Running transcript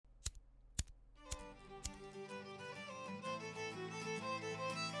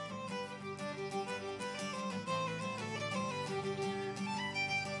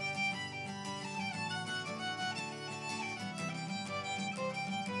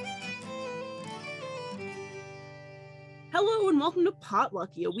Hello and welcome to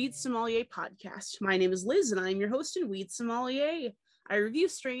Potlucky, a weed sommelier podcast. My name is Liz and I am your host and weed sommelier. I review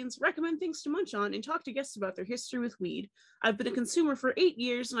strains, recommend things to munch on, and talk to guests about their history with weed. I've been a consumer for 8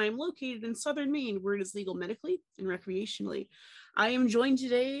 years and I am located in southern Maine where it is legal medically and recreationally. I am joined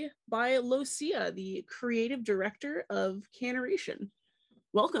today by Lucia, the creative director of Cannaration.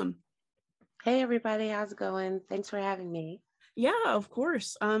 Welcome. Hey everybody, how's it going? Thanks for having me. Yeah, of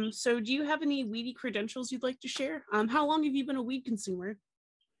course. So do you have any weedy credentials you'd like to share? How long have you been a weed consumer?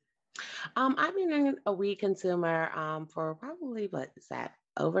 I've been a weed consumer for probably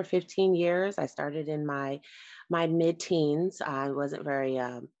over 15 years. I started in my mid-teens. I wasn't very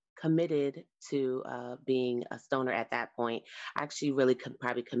committed to being a stoner at that point. I actually really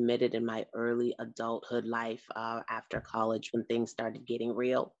probably committed in my early adulthood life after college when things started getting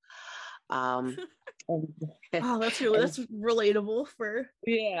real. Um, and, Oh, that's and relatable for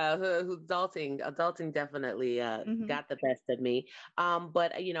yeah, adulting definitely got the best of me.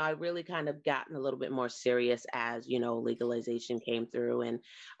 But I really kind of gotten a little bit more serious as legalization came through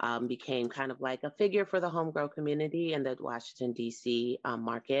and became kind of like a figure for the homegrown community in the Washington D.C.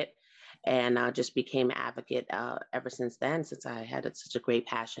 Market, and just became an advocate ever since then. Since I had such a great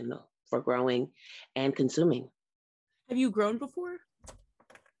passion for growing and consuming. Have you grown before?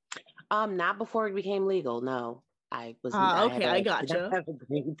 Not before it became legal. No, I Okay, I did not gotcha. have a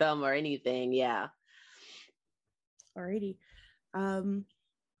green thumb or anything. Yeah. Alrighty.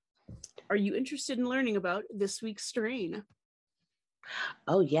 Are you interested in learning about this week's strain?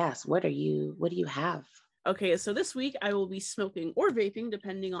 Oh yes. What do you have? Okay, so this week I will be smoking or vaping,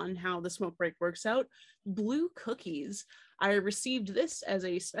 depending on how the smoke break works out, blue cookies. I received this as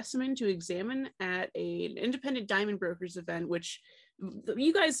a specimen to examine at an independent diamond brokers event, which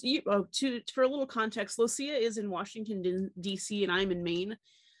you guys, for a little context, Lucia is in Washington, D.C., and I'm in Maine.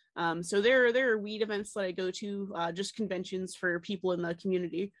 So there are weed events that I go to, just conventions for people in the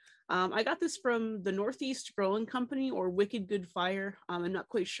community. I got this from the Northeast Growing Company or Wicked Good Fire. I'm not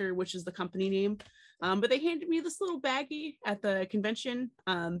quite sure which is the company name, but they handed me this little baggie at the convention,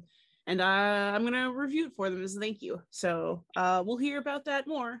 and I'm going to review it for them as a thank you. So we'll hear about that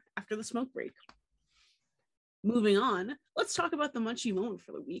more after the smoke break. Moving on, let's talk about the munchie moment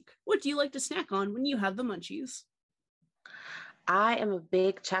for the week. What do you like to snack on when you have the munchies? I am a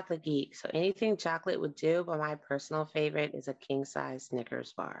big chocolate geek, so anything chocolate would do, but my personal favorite is a king size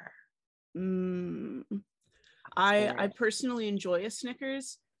Snickers bar. I personally enjoy a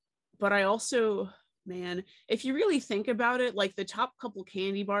Snickers, but I also, man, if you really think about it, like the top couple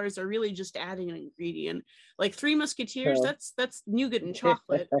candy bars are really just adding an ingredient. Like Three Musketeers, So, that's nougat and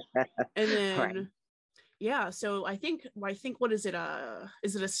chocolate, and right. then yeah. So I think what is it a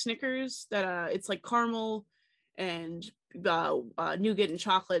Snickers that it's like caramel and nougat and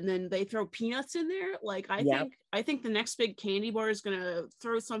chocolate, and then they throw peanuts in there. Like Yep. I think the next big candy bar is gonna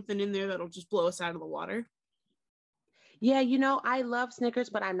throw something in there that'll just blow us out of the water. Yeah, I love Snickers,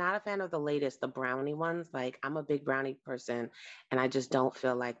 but I'm not a fan of the latest, the brownie ones. Like, I'm a big brownie person, and I just don't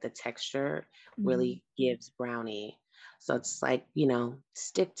feel like the texture really gives brownie. So it's like,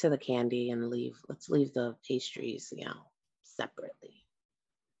 stick to the candy and let's leave the pastries, separately.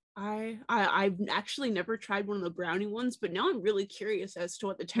 I've actually never tried one of the brownie ones, but now I'm really curious as to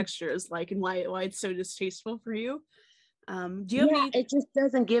what the texture is like and why it's so distasteful for you. Do you have Yeah, any? it just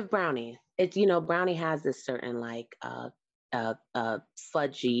doesn't give brownie. It's, brownie has this certain like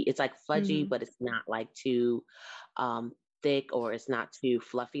fudgy, it's like fudgy, Mhm. but it's not like too um thick or it's not too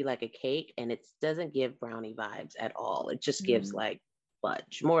fluffy like a cake. And it doesn't give brownie vibes at all. It just gives Mm. like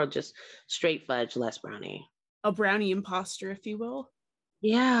fudge, more just straight fudge, less brownie. A brownie imposter, if you will.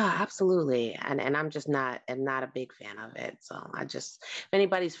 Yeah, absolutely. And I'm not a big fan of it. So if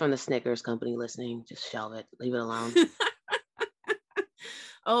anybody's from the Snickers company listening, just shelve it, leave it alone.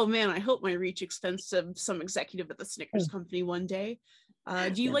 Oh man, I hope my reach extends to some executive at the Snickers company one day.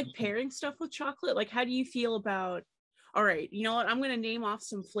 Do you Yeah. like pairing stuff with chocolate? Like, how do you feel about? All right, you know what? I'm gonna name off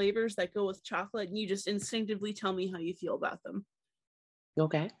some flavors that go with chocolate, and you just instinctively tell me how you feel about them.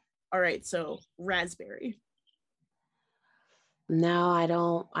 Okay. All right, so raspberry. No, I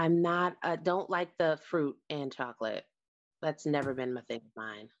don't. I'm not. I don't like the fruit and chocolate. That's never been my thing of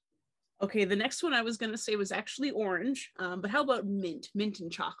mine. Okay, the next one I was gonna say was actually orange. But how about mint? Mint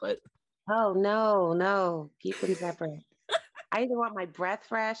and chocolate. Oh no, no. Keep them separate. I either want my breath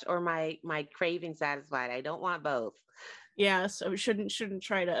fresh or my craving satisfied. I don't want both. Yeah, so shouldn't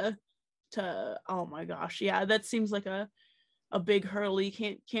try to. Oh my gosh, yeah, that seems like a big hurdle. You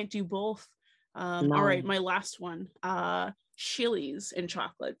can't do both. All right, No. my last one. Chilies and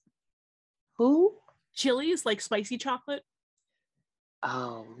chocolate. Who? Chilies like spicy chocolate.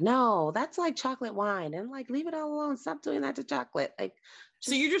 Oh no, that's like chocolate wine, and like leave it all alone. Stop doing that to chocolate. Like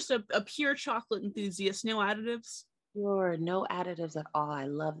So you're just just a pure chocolate enthusiast, no additives? pure, no additives at all. I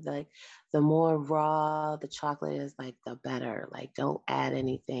love the more raw the chocolate is, like the better. Like don't add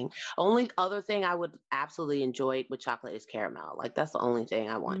anything. Only other thing I would absolutely enjoy with chocolate is caramel. Like that's the only thing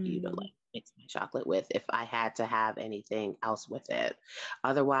I want you to Mm. like mix my chocolate with if I had to have anything else with it.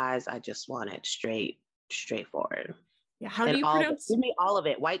 Otherwise, I just want it straightforward. Yeah, how do And you all of it. pronounce? Give me all of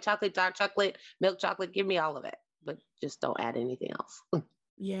it. White chocolate, dark chocolate, milk chocolate, give me all of it. But just don't add anything else.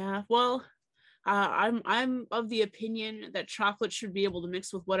 Yeah, well, I'm of the opinion that chocolate should be able to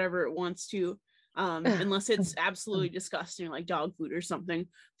mix with whatever it wants to, unless it's absolutely disgusting, like dog food or something.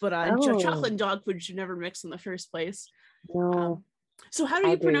 But chocolate Oh, and dog food should never mix in the first place. no, Um, so how do I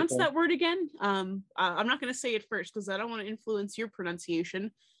you agree with pronounce you. that word again? I'm not going to say it first because I don't want to influence your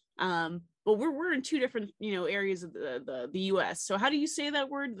pronunciation. But we're in two different areas of the U.S. So how do you say that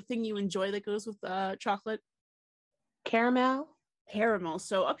word? The thing you enjoy that goes with chocolate? Caramel? Caramel.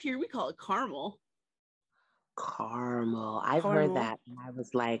 So up here we call it caramel. Caramel. I've heard Caramel. that. And I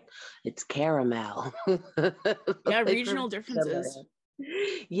was like, it's caramel. Yeah, Like for regional similar. differences.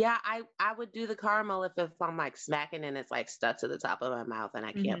 Yeah, I would do the caramel if I'm like smacking and it's like stuck to the top of my mouth and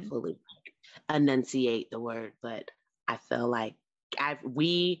I can't Hmm. fully enunciate the word, but I feel like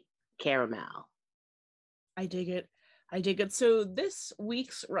we caramel. I dig it. I dig it. So this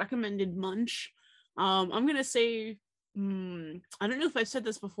week's recommended munch, I'm gonna say, I don't know if I've said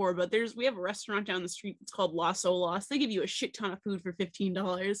this before, but we have a restaurant down the street. It's called Las Olas. They give you a shit ton of food for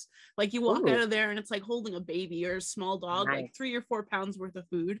 $15. Like you walk out Ooh, of there and it's like holding a baby or a small dog, like nice. 3 or 4 pounds worth of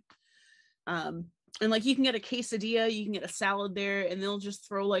food. Um, and like you can get a quesadilla, you can get a salad there, and they'll just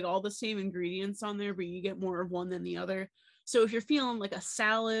throw like all the same ingredients on there, but you get more of one than the other. So if you're feeling like a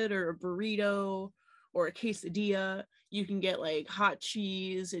salad or a burrito or a quesadilla, you can get like hot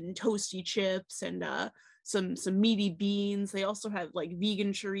cheese and toasty chips and some meaty beans. They also have like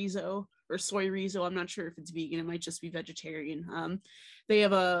vegan chorizo or soy rizo. I'm not sure if it's vegan. It might just be vegetarian. They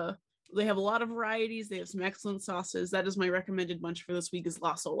have a they have a lot of varieties. They have some excellent sauces. That is my recommended munch for this week is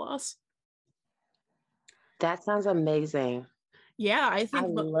Las Olas. That sounds amazing. Yeah, I I think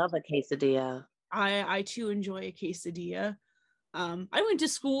love a quesadilla. I too enjoy a quesadilla. I went to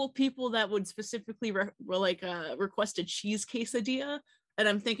school with people that would specifically request a cheese quesadilla, and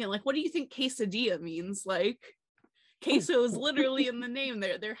I'm thinking like, what do you think quesadilla means? Like, queso is literally in the name.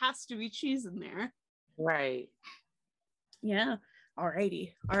 There has to be cheese in there. Right. Yeah.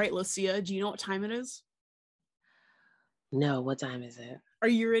 Alrighty. All right, Lucia. Do you know what time it is? No, what time is it? Are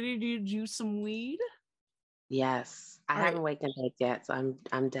you ready to do some weed? Yes. I All right. haven't wakened up yet, so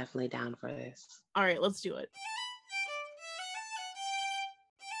I'm definitely down for this. All right. Let's do it.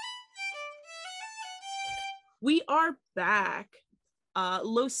 We are back.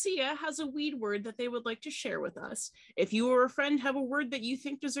 Lucia has a weed word that they would like to share with us. If you or a friend have a word that you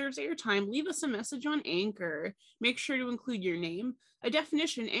think deserves airtime, leave us a message on Anchor. Make sure to include your name, a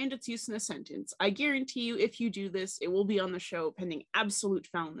definition, and its use in a sentence. I guarantee you, if you do this, it will be on the show pending absolute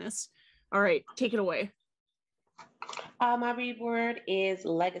foulness. All right, take it away. My read word is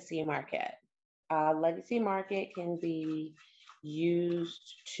legacy market. Legacy market can be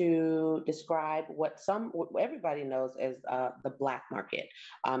used to describe what everybody knows as the black market.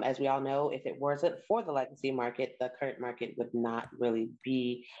 As we all know, if it wasn't for the legacy market, the current market would not really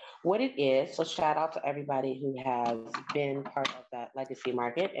be what it is. So shout out to everybody who has been part of that legacy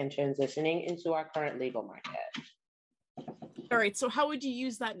market and transitioning into our current legal market. All right, so how would you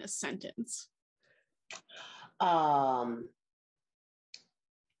use that in a sentence? Um,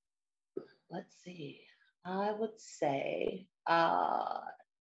 let's see. I would say, yeah,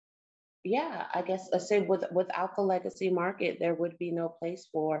 I guess I say without the legacy market, there would be no place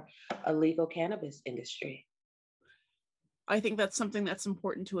for a legal cannabis industry. I think that's something that's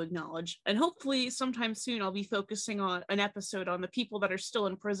important to acknowledge. And hopefully, sometime soon, I'll be focusing on an episode on the people that are still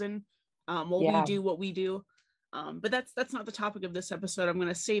in prison while we Yeah. do what we do. But that's not the topic of this episode. I'm going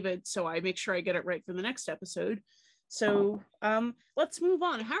to save it so I make sure I get it right for the next episode. So let's move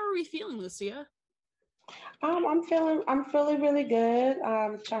on. How are we feeling, Lucia? I'm feeling really good.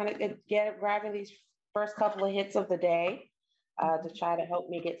 I'm trying to grabbing these first couple of hits of the day to try to help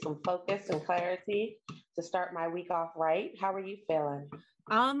me get some focus and clarity to start my week off right. How are you feeling?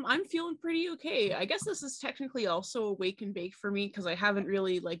 I'm feeling pretty okay. I guess this is technically also a wake and bake for me because I haven't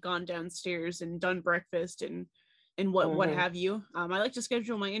really like gone downstairs and done breakfast and what Mm-hmm. have you. I like to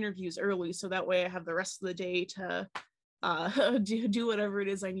schedule my interviews early so that way I have the rest of the day to do whatever it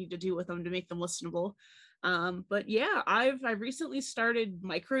is I need to do with them to make them listenable. But yeah, I've recently started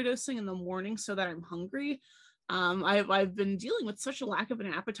microdosing in the morning so that I'm hungry. I've been dealing with such a lack of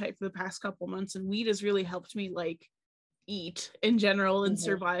an appetite for the past couple months, and weed has really helped me like eat in general and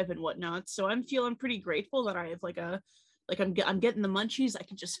survive and whatnot. So I'm feeling pretty grateful that I have like I'm getting the munchies. I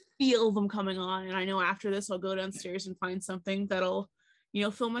can just feel them coming on, and I know after this I'll go downstairs and find something that'll,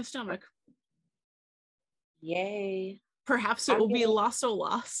 fill my stomach. Yay! Perhaps it will be Las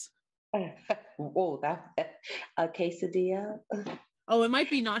Olas. Oh, that a quesadilla. Oh, it might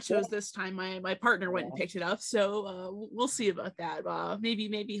be nachos this time. My partner went and picked it up, so we'll see about that.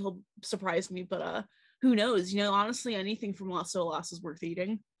 Maybe he'll surprise me, but who knows? Honestly, anything from Las Olas is worth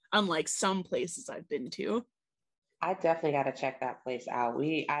eating. Unlike some places I've been to. I definitely got to check that place out.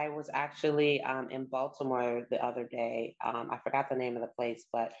 I was actually in Baltimore the other day. I forgot the name of the place,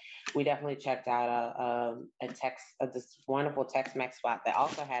 but we definitely checked out this wonderful Tex-Mex spot that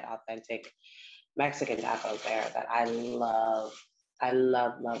also had authentic Mexican tacos there that I love. I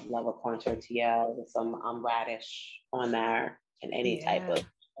love, love, love a corn tortilla with some radish on there and any type of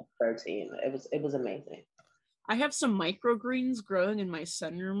protein. It was amazing. I have some microgreens growing in my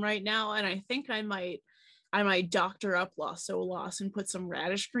sunroom right now, and I think I might doctor up Las Olas and put some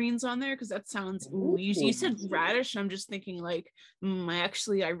radish greens on there, because that sounds, you said radish, I'm just thinking like, I'm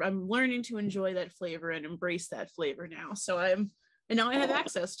learning to enjoy that flavor and embrace that flavor now. So now I have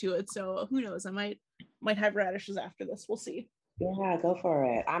access to it. So who knows, I might have radishes after this. We'll see. Yeah, go for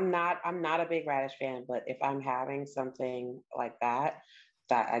it. I'm not a big radish fan, but if I'm having something like that,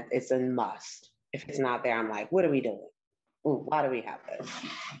 it's a must. If it's not there, I'm like, what are we doing? Ooh, why do we have this?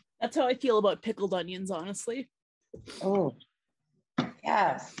 That's how I feel about pickled onions, honestly. Oh,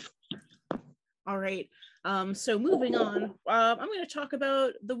 yes. All right. So moving on, I'm going to talk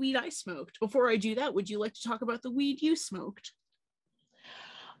about the weed I smoked. Before I do that, would you like to talk about the weed you smoked?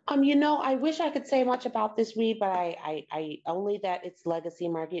 I wish I could say much about this weed, but I only that it's legacy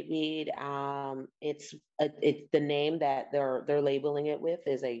market weed. It's the name that they're labeling it with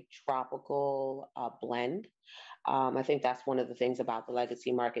is a tropical blend. I think that's one of the things about the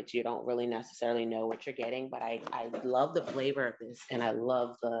legacy markets. You don't really necessarily know what you're getting, but I love the flavor of this, and I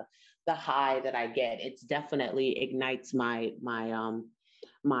love the high that I get. It's definitely ignites my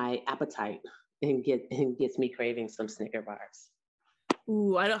appetite and gets me craving some Snicker bars.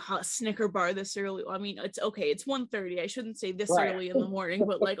 Ooh, I don't have a Snicker bar this early. I mean, it's okay. It's 1:30. I shouldn't say this early in the morning,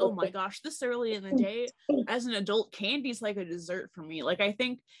 but like, oh my gosh, this early in the day as an adult, candy's like a dessert for me. Like I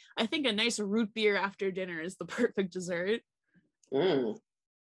think a nice root beer after dinner is the perfect dessert.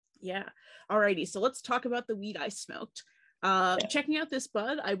 Yeah. Alrighty. So let's talk about the weed I smoked. Checking out this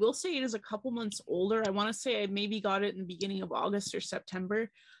bud, I will say it is a couple months older. I want to say I maybe got it in the beginning of August or September.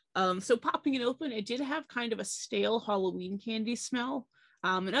 So popping it open, it did have kind of a stale Halloween candy smell.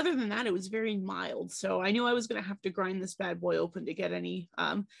 And other than that, it was very mild. So I knew I was going to have to grind this bad boy open to get any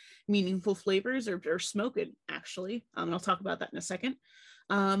meaningful flavors or smoke it, actually. And I'll talk about that in a second.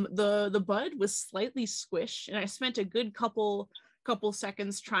 The bud was slightly squished, and I spent a good couple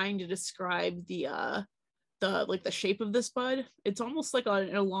seconds trying to describe the shape of this bud. It's almost like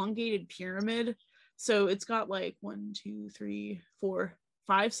an elongated pyramid. So it's got like 1, 2, 3, 4,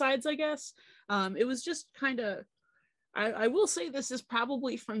 5 sides, I guess. It was just kind of, I will say this is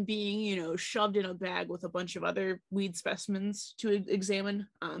probably from being, shoved in a bag with a bunch of other weed specimens to examine.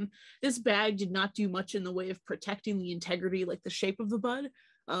 This bag did not do much in the way of protecting the integrity, like the shape of the bud.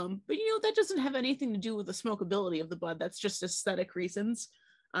 But that doesn't have anything to do with the smokability of the bud. That's just aesthetic reasons.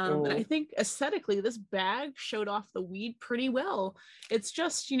 And I think aesthetically, this bag showed off the weed pretty well. It's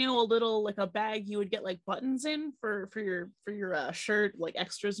just, a little like a bag you would get like buttons in for your shirt, like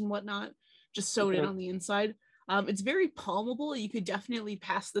extras and whatnot, just sewed in on the inside. It's very palmable. You could definitely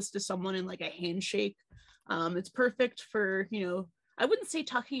pass this to someone in like a handshake. It's perfect for, I wouldn't say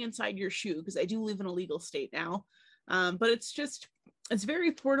tucking inside your shoe because I do live in a legal state now. But it's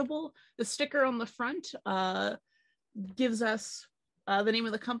very portable. The sticker on the front gives us the name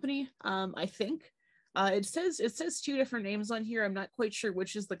of the company, I think. It says 2 different names on here. I'm not quite sure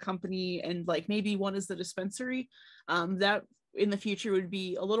which is the company, and like maybe one is the dispensary. That in the future would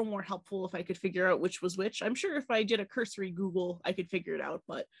be a little more helpful if I could figure out which was which. I'm sure if I did a cursory Google, I could figure it out,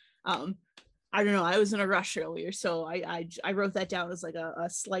 but I don't know. I was in a rush earlier, so I wrote that down as like a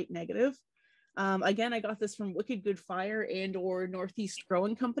slight negative. Again, I got this from Wicked Good Fire and or Northeast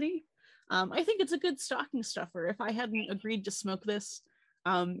Growing Company. I think it's a good stocking stuffer. If I hadn't agreed to smoke this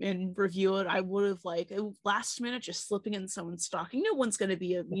and review it, I would have like last minute just slipping in someone's stocking. No one's going to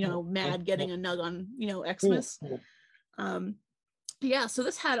be mad getting a nug on Xmas. Yeah, so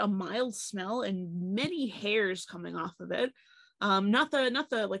this had a mild smell and many hairs coming off of it. Not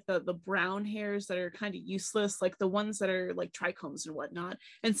the like the brown hairs that are kind of useless, like the ones that are like trichomes and whatnot.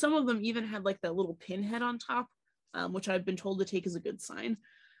 And some of them even had like that little pinhead on top. which I've been told to take as a good sign.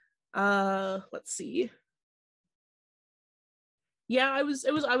 Let's see. Yeah, I was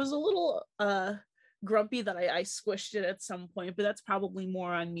a little grumpy that I squished it at some point, but that's probably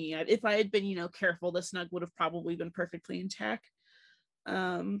more on me. If I had been, careful, the snug would have probably been perfectly intact.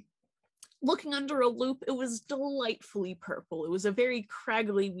 Looking under a loop, it was delightfully purple. It was a very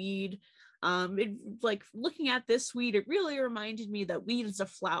craggly weed. Looking at this weed, it really reminded me that weed is a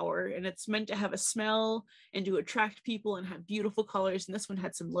flower and it's meant to have a smell and to attract people and have beautiful colors. And this one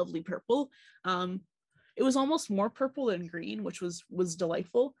had some lovely purple. It was almost more purple than green, which was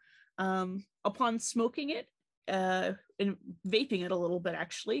delightful. Upon smoking it and vaping it a little bit,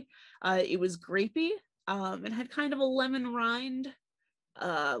 actually, it was grapey. It had kind of a lemon rind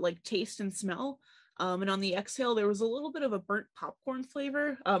taste and smell. And on the exhale, there was a little bit of a burnt popcorn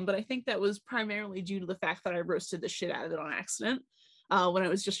flavor, but I think that was primarily due to the fact that I roasted the shit out of it on accident when I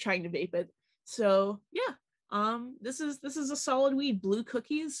was just trying to vape it. So yeah, this is a solid weed. Blue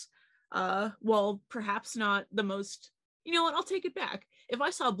cookies, well, perhaps not the most. You know what? I'll take it back. If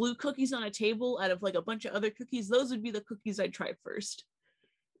I saw blue cookies on a table out of like a bunch of other cookies, those would be the cookies I'd try first.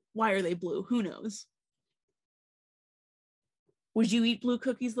 Why are they blue? Who knows? Would you eat blue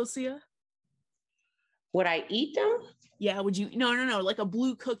cookies, Lucia? Would I eat them? Yeah, would you? No, like a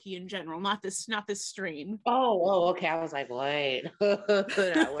blue cookie in general, not this strain. Oh, okay. I was like, wait, we're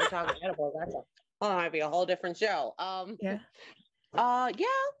talking edibles. Might be a whole different show. Yeah. Yeah,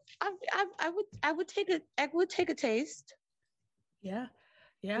 I would take a taste. Yeah.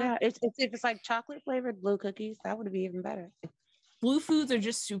 If it's like chocolate flavored blue cookies, that would be even better. Blue foods are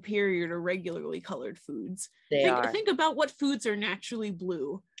just superior to regularly colored foods. They are. Think about what foods are naturally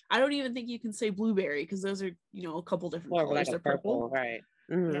blue. I don't even think you can say blueberry because those are, a couple different colors. Like They're purple, right?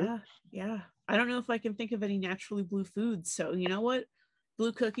 Mm-hmm. Yeah. I don't know if I can think of any naturally blue foods. So you know what?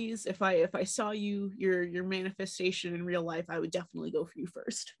 Blue cookies. If I saw your manifestation in real life, I would definitely go for you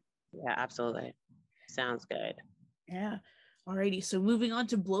first. Yeah, absolutely. Sounds good. Yeah. Alrighty, so moving on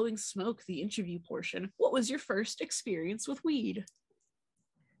to blowing smoke, the interview portion. What was your first experience with weed?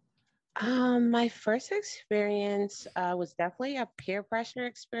 My first experience was definitely a peer pressure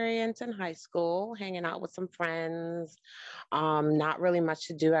experience in high school, hanging out with some friends. Not really much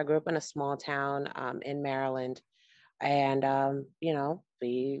to do. I grew up in a small town in Maryland, and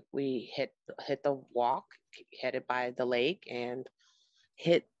we hit the walk, headed by the lake, and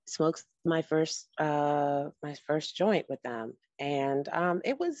smoked my first joint with them, and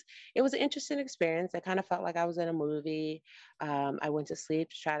it was an interesting experience. I kind of felt like I was in a movie. I went to sleep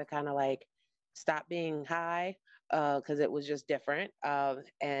to try to kind of like stop being high because it was just different,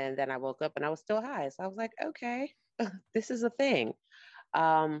 and then I woke up and I was still high, so I was like, okay, this is a thing.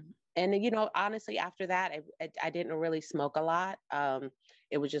 And honestly, after that, I didn't really smoke a lot.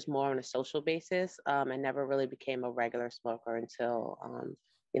 It was just more on a social basis. I never really became a regular smoker until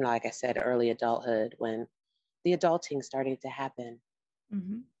like I said, early adulthood, when the adulting started to happen.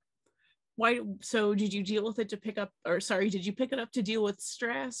 Mm-hmm. Why? So did you deal with it to pick up, or sorry, did you pick it up to deal with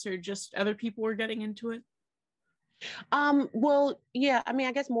stress, or just other people were getting into it? Well, yeah, I mean,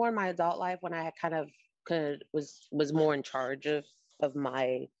 I guess more in my adult life when I had kind of was more in charge of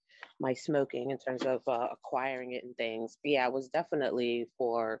my smoking in terms of acquiring it and things. But yeah, it was definitely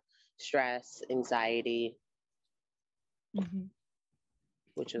for stress, anxiety, Mm-hmm.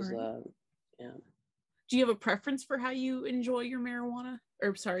 which was Right. yeah. Do you have a preference for how you enjoy your marijuana,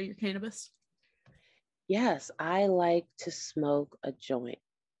 or sorry, your cannabis? Yes, I like to smoke a joint.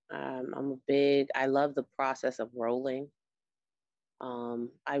 I love the process of rolling.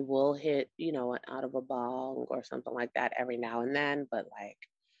 I will hit, out of a bong or something like that every now and then, but like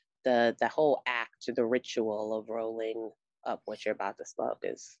the whole act, the ritual of rolling up what you're about to smoke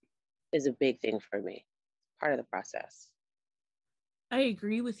is a big thing for me. Part of the process. I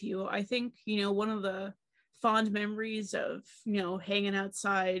agree with you. I think, one of the fond memories of, hanging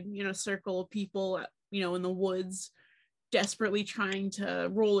outside, circle of people, in the woods, desperately trying to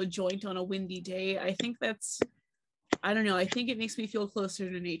roll a joint on a windy day. I don't know. I think it makes me feel closer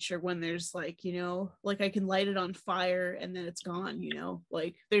to nature when there's like, like I can light it on fire and then it's gone,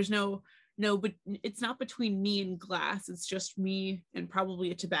 like there's but it's not between me and glass. It's just me and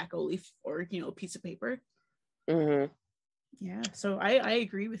probably a tobacco leaf or, a piece of paper. Mm-hmm. Yeah. So I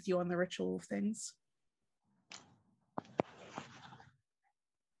agree with you on the ritual of things.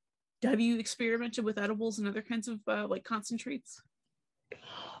 Have you experimented with edibles and other kinds of like concentrates?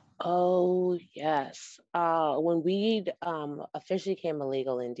 Oh, yes. When weed officially became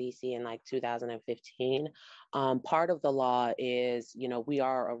illegal in DC in like 2015, part of the law is, we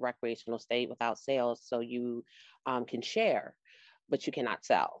are a recreational state without sales, so you can share. but you cannot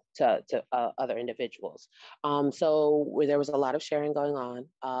sell to other individuals. So where there was a lot of sharing going on,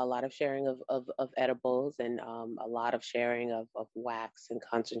 a lot of sharing of edibles, and a lot of sharing of wax and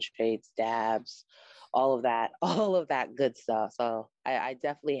concentrates, dabs, all of that, all of that good stuff. So I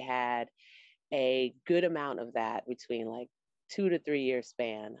definitely had a good amount of that between like 2 to 3 year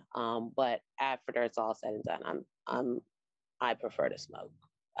span. But after it's all said and done, I prefer to smoke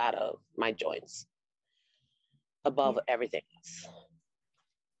out of my joints above everything else.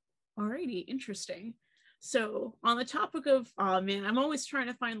 Alrighty, interesting. So on the topic of, oh man, I'm always trying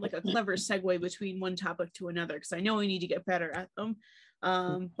to find like a clever segue between one topic to another because I know I need to get better at them.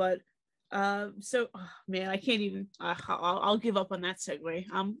 So oh, man, I can't even. I'll give up on that segue.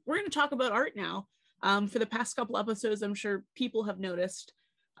 We're going to talk about art now. For the past couple episodes, I'm sure people have noticed.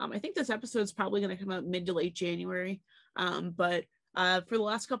 I think this episode is probably going to come out mid to late January. But for the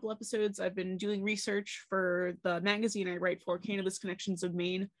last couple episodes, I've been doing research for the magazine I write for, Cannabis Connections of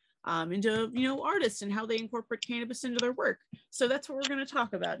Maine, into artists and how they incorporate cannabis into their work. So that's what we're going to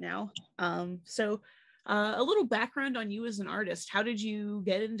talk about now. A little background on you as an artist. How did you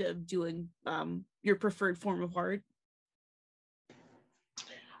get into doing your preferred form of art?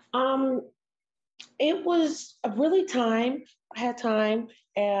 It was a really time. I had time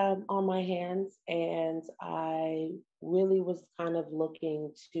on my hands, and I really was kind of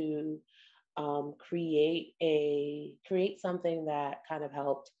looking to create something that kind of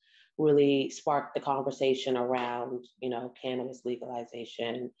helped really spark the conversation around, cannabis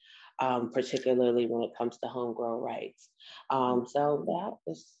legalization, particularly when it comes to home grow rights. So that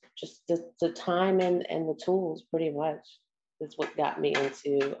was just the time and the tools, pretty much. Is what got me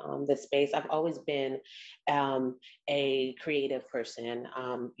into this space. I've always been a creative person.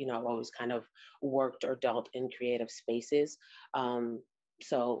 I've always kind of worked or dealt in creative spaces.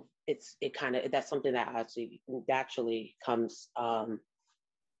 So that's something that actually naturally comes to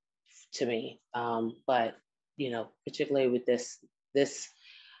me. But particularly with this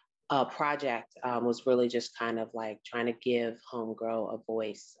project was really just kind of like trying to give home grow a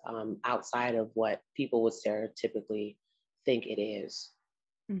voice outside of what people would stereotypically think it is.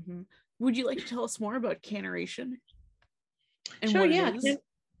 Mm-hmm. Would you like to tell us more about Cannaration and sure, what yeah. it is?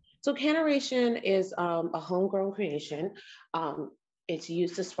 So Cannaration is a homegrown creation. It's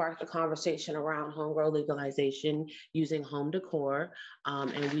used to spark the conversation around homegrown legalization using home decor.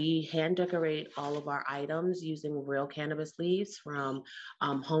 And we hand decorate all of our items using real cannabis leaves from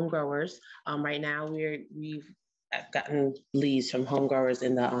home growers. Right now we've gotten leaves from home growers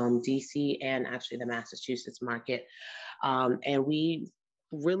in the DC and actually the Massachusetts market. And we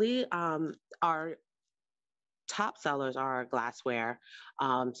really our top sellers are our glassware.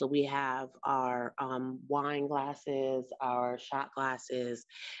 So we have our wine glasses, our shot glasses,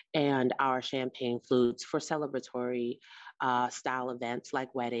 and our champagne flutes for celebratory style events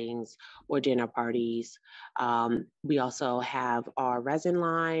like weddings or dinner parties. We also have our resin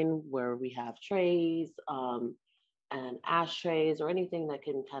line where we have trays and ashtrays or anything that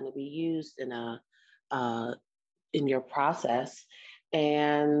can kind of be used in your process.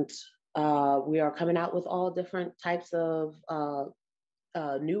 And we are coming out with all different types of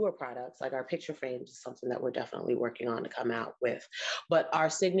newer products, like our picture frames is something that we're definitely working on to come out with. But our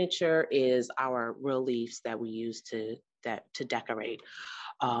signature is our real leaves that we use to decorate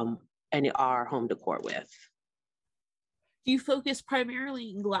and our home decor with. Do you focus primarily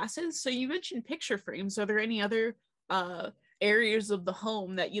in glasses? So you mentioned picture frames. Are there any other areas of the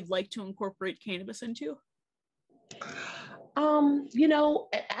home that you'd like to incorporate cannabis into?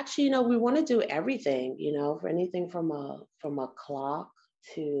 Actually, we want to do everything, for anything from a clock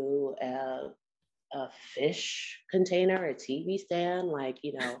to a fish container, a TV stand, we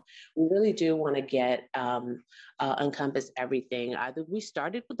really do want to get encompass everything. We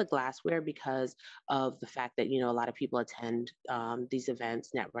started with the glassware because of the fact that a lot of people attend these events,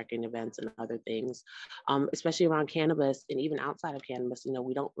 networking events, and other things, especially around cannabis and even outside of cannabis.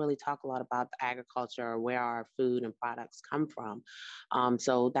 We don't really talk a lot about the agriculture or where our food and products come from.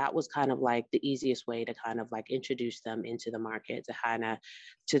 So that was kind of like the easiest way to kind of like introduce them into the market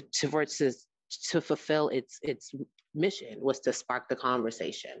to fulfill its mission, was to spark the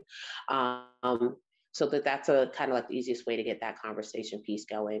conversation. So that's a kind of like the easiest way to get that conversation piece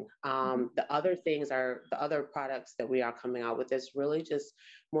going. The other products that we are coming out with is really just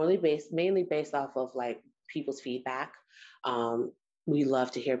mainly based off of like people's feedback. We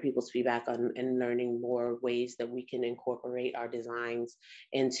love to hear people's feedback on and learning more ways that we can incorporate our designs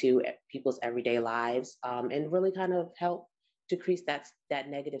into people's everyday lives, and really kind of help decrease that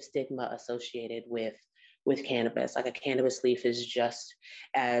negative stigma associated with with cannabis. Like a cannabis leaf is just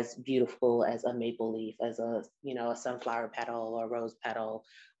as beautiful as a maple leaf, as a, you know, a sunflower petal or rose petal.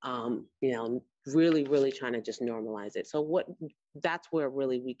 You know, really, really trying to just normalize it. So that's where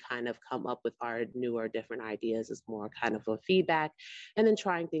really we kind of come up with our newer, different ideas, is more kind of a feedback and then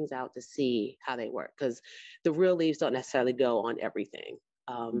trying things out to see how they work. Because the real leaves don't necessarily go on everything.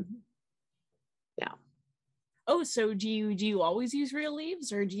 Yeah. Oh, so do you always use real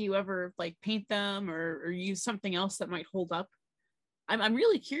leaves, or do you ever like paint them, or use something else that might hold up? I'm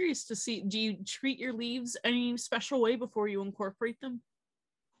really curious to see, do you treat your leaves any special way before you incorporate them?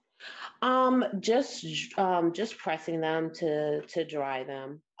 Just pressing them to dry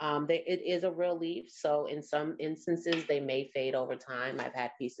them. It is a real leaf, so in some instances they may fade over time. I've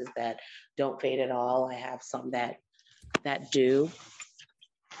had pieces that don't fade at all. I have some that do.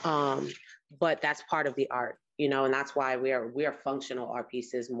 But that's part of the art, you know, and that's why we're functional art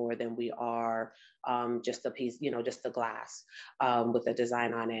pieces more than we are just a piece, you know, just the glass with a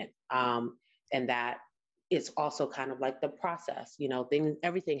design on it. And that it's also kind of like the process, you know,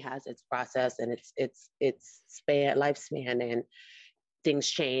 everything has its process and its lifespan, and things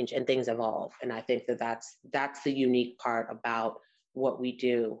change and things evolve. And I think that's the unique part about what we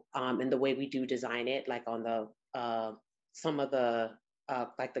do, and the way we do design it, like on the some of the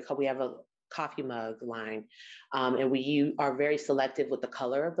like we have a coffee mug line, and we are very selective with the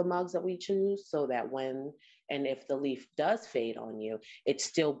color of the mugs that we choose, so that if the leaf does fade on you, it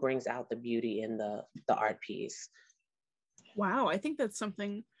still brings out the beauty in the art piece. Wow, I think that's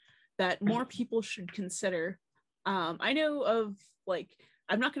something that more people should consider. I know of, like,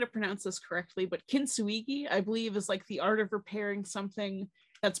 I'm not going to pronounce this correctly, but kintsugi, I believe, is like the art of repairing something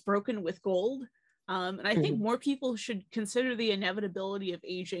that's broken with gold. And I think more people should consider the inevitability of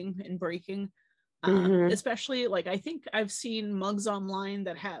aging and breaking. Especially, like, I think I've seen mugs online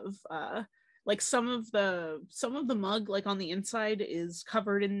that have like some of the mug, like on the inside, is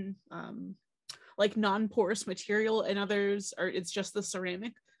covered in like non-porous material, and others are, it's just the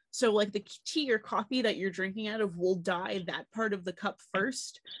ceramic. So like the tea or coffee that you're drinking out of will dye that part of the cup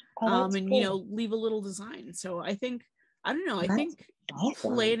first, and cool. You know, leave a little design. So I think, I don't know, I think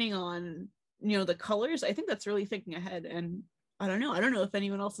awesome. Planning on, you know, the colors, I think that's really thinking ahead. And I don't know if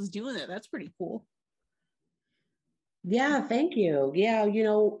anyone else is doing it. That's pretty cool. Yeah, thank you. Yeah, you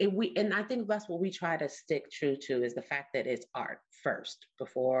know, and I think that's what we try to stick true to, is the fact that it's art first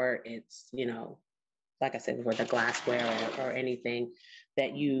before it's, you know, like I said, before the glassware or anything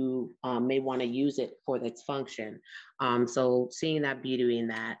that you may want to use it for its function. So seeing that beauty in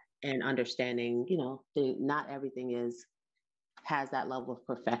that and understanding, you know, not everything has that level of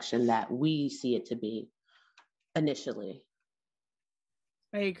perfection that we see it to be initially.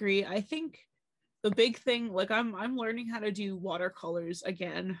 I agree. I think the big thing, like I'm learning how to do watercolors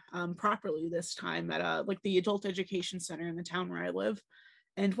again, properly this time at like the adult education center in the town where I live.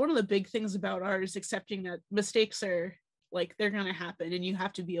 And one of the big things about art is accepting that mistakes are, like, they're going to happen and you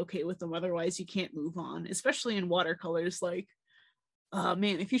have to be okay with them. Otherwise you can't move on, especially in watercolors. Like,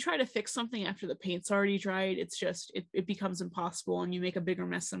 man, if you try to fix something after the paint's already dried, it's just, it becomes impossible and you make a bigger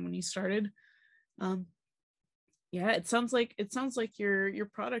mess than when you started. Yeah, it sounds like your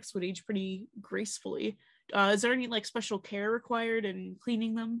products would age pretty gracefully. Is there any like special care required in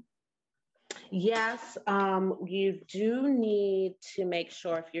cleaning them? Yes, you do need to make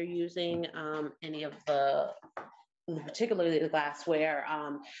sure, if you're using any of particularly the glassware,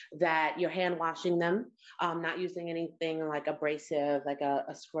 that you're hand washing them, not using anything like abrasive, like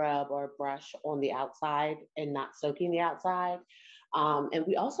a scrub or a brush on the outside, and not soaking the outside. And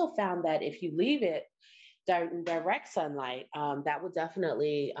we also found that if you leave it direct sunlight, that will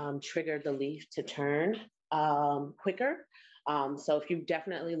definitely trigger the leaf to turn quicker. So if you're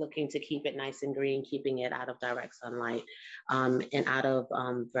definitely looking to keep it nice and green, keeping it out of direct sunlight and out of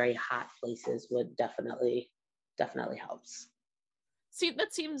very hot places would definitely helps. See,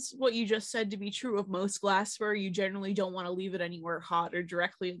 that seems what you just said to be true of most glassware. You generally don't want to leave it anywhere hot or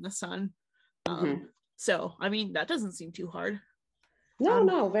directly in the sun. So, I mean, that doesn't seem too hard.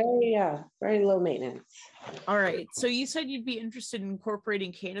 No, very low maintenance. All right. So you said you'd be interested in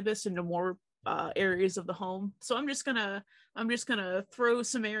incorporating cannabis into more areas of the home. So I'm just gonna throw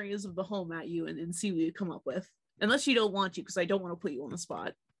some areas of the home at you and see what you come up with. Unless you don't want to, because I don't want to put you on the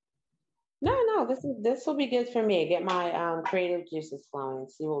spot. No, this will be good for me. Get my creative juices flowing.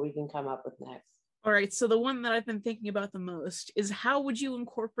 See what we can come up with next. All right. So the one that I've been thinking about the most is, how would you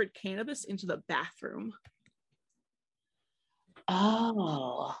incorporate cannabis into the bathroom?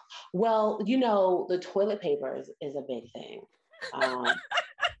 Oh, well, you know, the toilet paper is a big thing.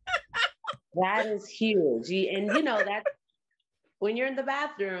 That is huge. And you know, when you're in the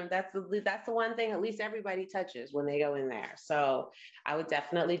bathroom, that's the one thing at least everybody touches when they go in there. So I would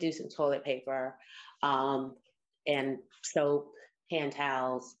definitely do some toilet paper, and soap, hand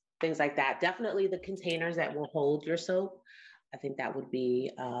towels, things like that. Definitely the containers that will hold your soap. I think that would be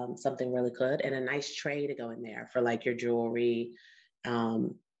something really good, and a nice tray to go in there for like your jewelry,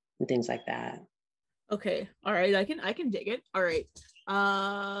 and things like that. Okay. All right. I can dig it. All right.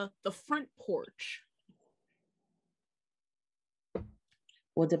 The front porch.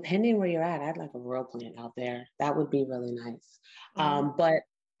 Well, depending where you're at, I'd like a real plant out there. That would be really nice. Um, But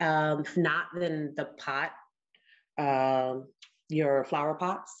not in the pot, um, your flower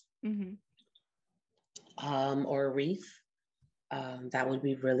pots, mm-hmm. or a wreath. That would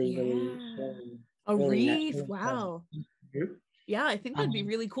be really, really, Yeah. really, A really nice. wreath. Wow. Mhm. Yeah, I think that'd be Um,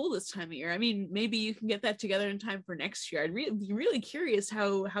 really cool this time of year. I mean, maybe you can get that together in time for next year. I'd be really curious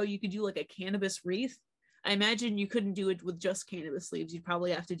how you could do like a cannabis wreath. I imagine you couldn't do it with just cannabis leaves. You'd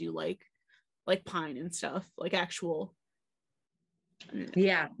probably have to do like pine and stuff, like actual.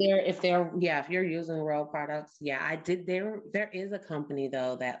 yeah, if you're using raw products, yeah, I did. There is a company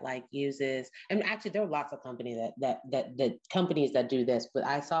though that like uses, and actually there are lots of company that companies that do this, but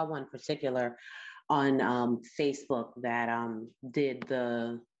I saw one particular on Facebook that did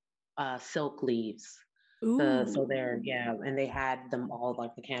the silk leaves. So Ooh. they're, yeah, and they had them all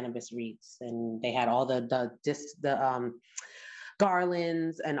like the cannabis wreaths, and they had all the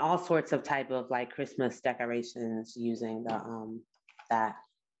garlands and all sorts of type of like Christmas decorations using the that,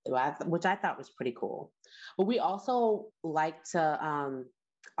 which I thought was pretty cool. But we also like to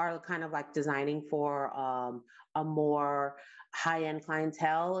are kind of like designing for a more high end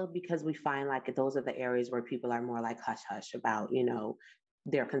clientele, because we find like those are the areas where people are more like hush hush about,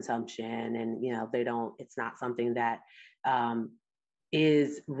 their consumption, and they don't, it's not something that um,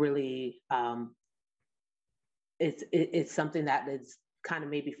 is really it's something that is kind of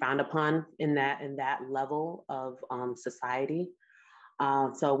maybe frowned upon in that level of society.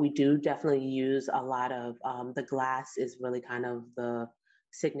 So we do definitely use a lot of the glass is really kind of the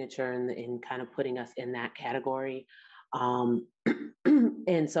signature in kind of putting us in that category. Um,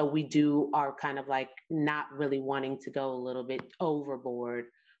 and so we do are kind of like not really wanting to go a little bit overboard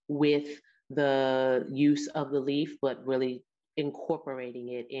with the use of the leaf, but really incorporating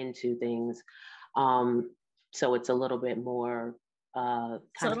it into things. Um, so it's a little bit more kind of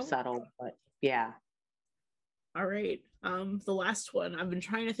Subtle. subtle, but yeah. All right. The last one. I've been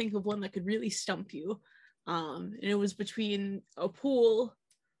trying to think of one that could really stump you. And it was between a pool,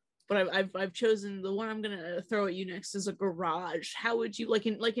 but I've chosen the one I'm gonna throw at you next is a garage. How would you like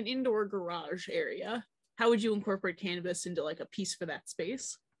an indoor garage area? How would you incorporate cannabis into like a piece for that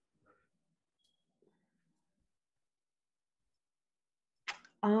space?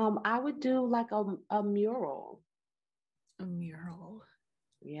 I would do like a mural. A mural.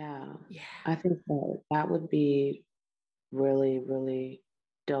 Yeah, Yeah. I think that would be really, really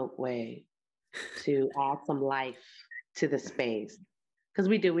dope way to add some life to the space. Because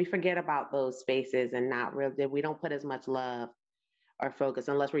we forget about those spaces and not really, we don't put as much love or focus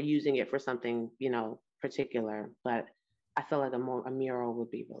unless we're using it for something, particular. But I feel like a mural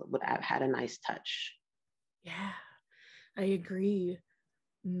would have had a nice touch. Yeah, I agree.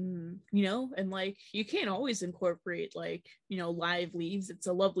 And like you can't always incorporate like live leaves. It's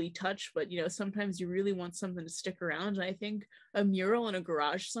a lovely touch, but sometimes you really want something to stick around. And I think a mural in a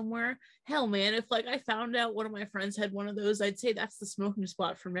garage somewhere, hell man, if like I found out one of my friends had one of those, I'd say that's the smoking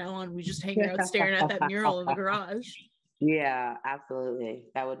spot from now on. We just hang out staring at that mural in the garage. Yeah, absolutely.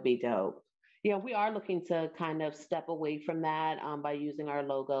 That would be dope. Yeah, we are looking to kind of step away from that by using our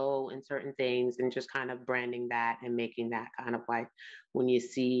logo and certain things, and just kind of branding that and making that kind of like when you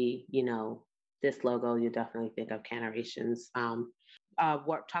see, this logo, you definitely think of Cannarations.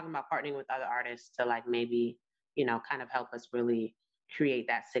 We're talking about partnering with other artists to like maybe, kind of help us really create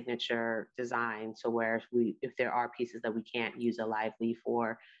that signature design, to where if there are pieces that we can't use a live leaf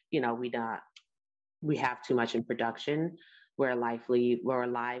for, we have too much in production, where a live leaf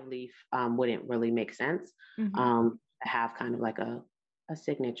wouldn't really make sense, Mm-hmm. to have kind of like a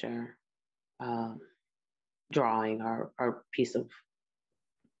signature um, drawing or piece of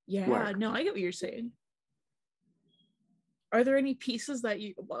Yeah, work. no, I get what you're saying. Are there any pieces that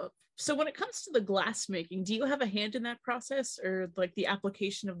you love? So when it comes to the glass making, do you have a hand in that process, or like the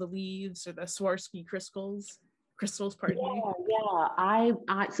application of the leaves or the Swarovski crystals, pardon me?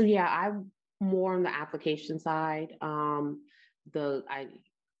 Yeah. I'm more on the application side. The I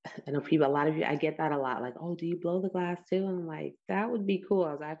know people, a lot of you, I get that a lot. Like, oh, do you blow the glass too? And I'm like, that would be cool.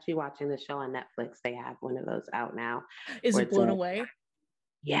 I was actually watching the show on Netflix. They have one of those out now, Is where it it's blown away?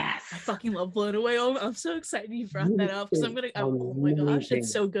 Yes. I fucking love Blown Away. Oh, I'm so excited you brought that up because oh my gosh,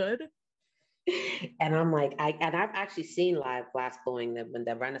 it's so good. And I'm like, I've actually seen live glass blowing when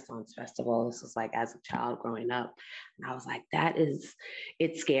the Renaissance Festival. This was like as a child growing up. And I was like,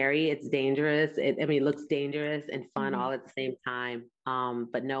 it's scary, it's dangerous. It looks dangerous and fun all at the same time.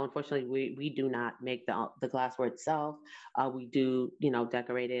 But no, unfortunately, we do not make the glassware itself. We do,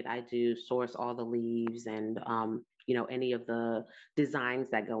 decorate it. I do source all the leaves and any of the designs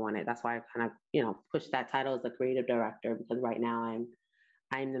that go on it. That's why I kind of, push that title as the creative director, because right now I'm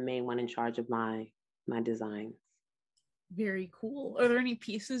the main one in charge of my designs. Very cool. Are there any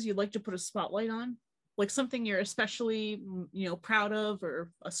pieces you'd like to put a spotlight on? Like something you're especially, proud of,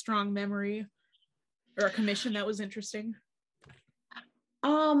 or a strong memory, or a commission that was interesting?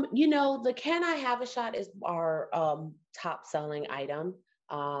 The Can I Have a Shot is our top selling item.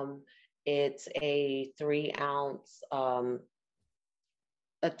 It's a 3-ounce, a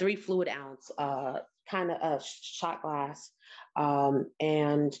 3 fluid ounce kind of a shot glass.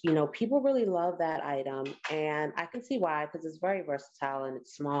 And people really love that item, and I can see why, because it's very versatile and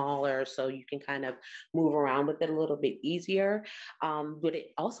it's smaller, so you can kind of move around with it a little bit easier. But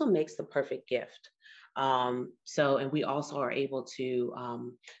it also makes the perfect gift. And we also are able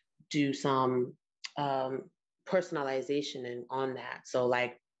to do some personalization on that. So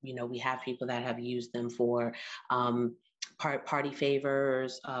like, we have people that have used them for party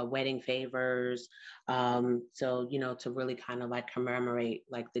favors, wedding favors. To really kind of like commemorate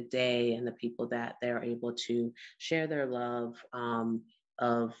like the day and the people that they're able to share their love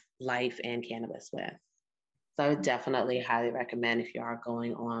of life and cannabis with. So I would definitely highly recommend, if you are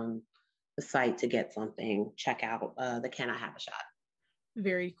going on the site to get something, check out the Can I Have a Shot.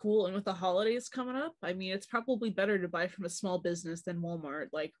 Very cool. And with the holidays coming up, I mean, it's probably better to buy from a small business than Walmart,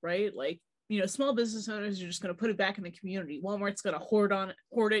 like, right? Like, small business owners are just going to put it back in the community. Walmart's going to hoard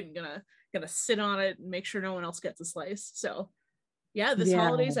it and gonna sit on it and make sure no one else gets a slice. So yeah, this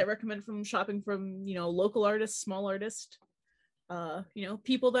holidays I recommend from shopping from, local artists, small artists,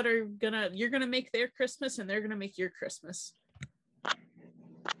 people that you're gonna make their Christmas and they're gonna make your Christmas.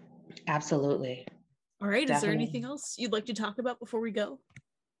 Absolutely. All right. Definitely. Is there anything else you'd like to talk about before we go?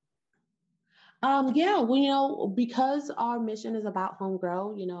 Because our mission is about home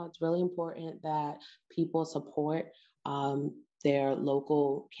grow, it's really important that people support their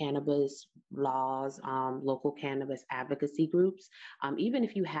local cannabis laws, local cannabis advocacy groups. Even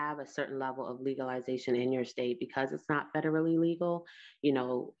if you have a certain level of legalization in your state, because it's not federally legal, it's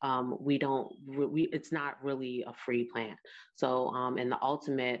not really a free plant. So, and the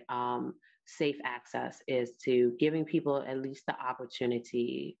ultimate safe access is to giving people at least the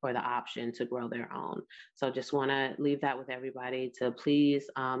opportunity or the option to grow their own. So just want to leave that with everybody to please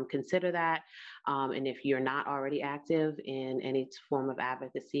consider that. And if you're not already active in any form of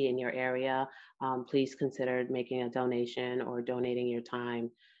advocacy in your area, please consider making a donation or donating your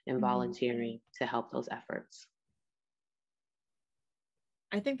time and volunteering to help those efforts.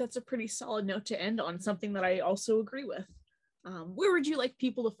 I think that's a pretty solid note to end on, something that I also agree with. Where would you like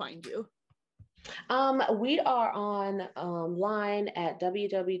people to find you? We are online at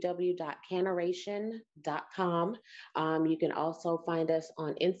www.cannaration.com. You can also find us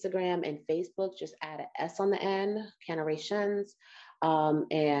on Instagram and Facebook. Just add an S on the end, Cannarations.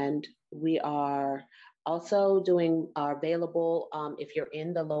 And we are also available if you're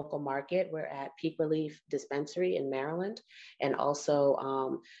in the local market. We're at Peak Relief Dispensary in Maryland, and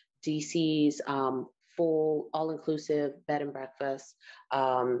also DC's full all-inclusive bed and breakfast,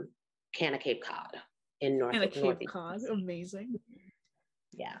 Canna Cape Cod in Northeast. Cape Cod, amazing.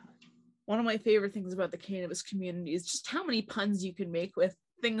 Yeah. One of my favorite things about the cannabis community is just how many puns you can make with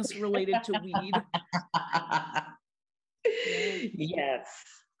things related to weed. Yes.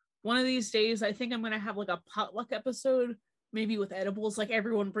 One of these days, I think I'm going to have like a potluck episode, maybe with edibles. Like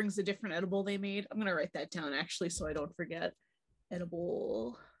everyone brings a different edible they made. I'm going to write that down actually so I don't forget.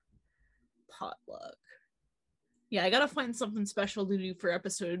 Edible potluck. Yeah, I gotta find something special to do for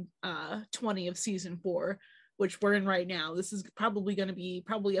episode 20 of season 4, which we're in right now. This is probably going to be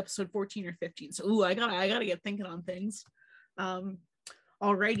episode 14 or 15. So I gotta get thinking on things.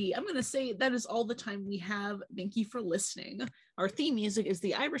 Alrighty, I'm going to say that is all the time we have. Thank you for listening. Our theme music is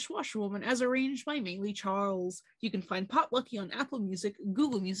The Irish Washerwoman, as arranged by Mainly Charles. You can find Potlucky on Apple Music,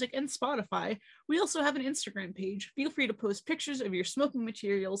 Google Music, and Spotify. We also have an Instagram page. Feel free to post pictures of your smoking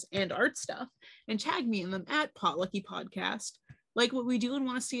materials and art stuff, and tag me in them at Potlucky Podcast. Like what we do and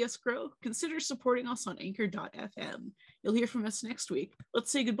want to see us grow? Consider supporting us on Anchor.fm. You'll hear from us next week.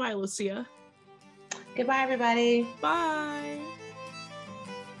 Let's say goodbye, Lucia. Goodbye, everybody. Bye.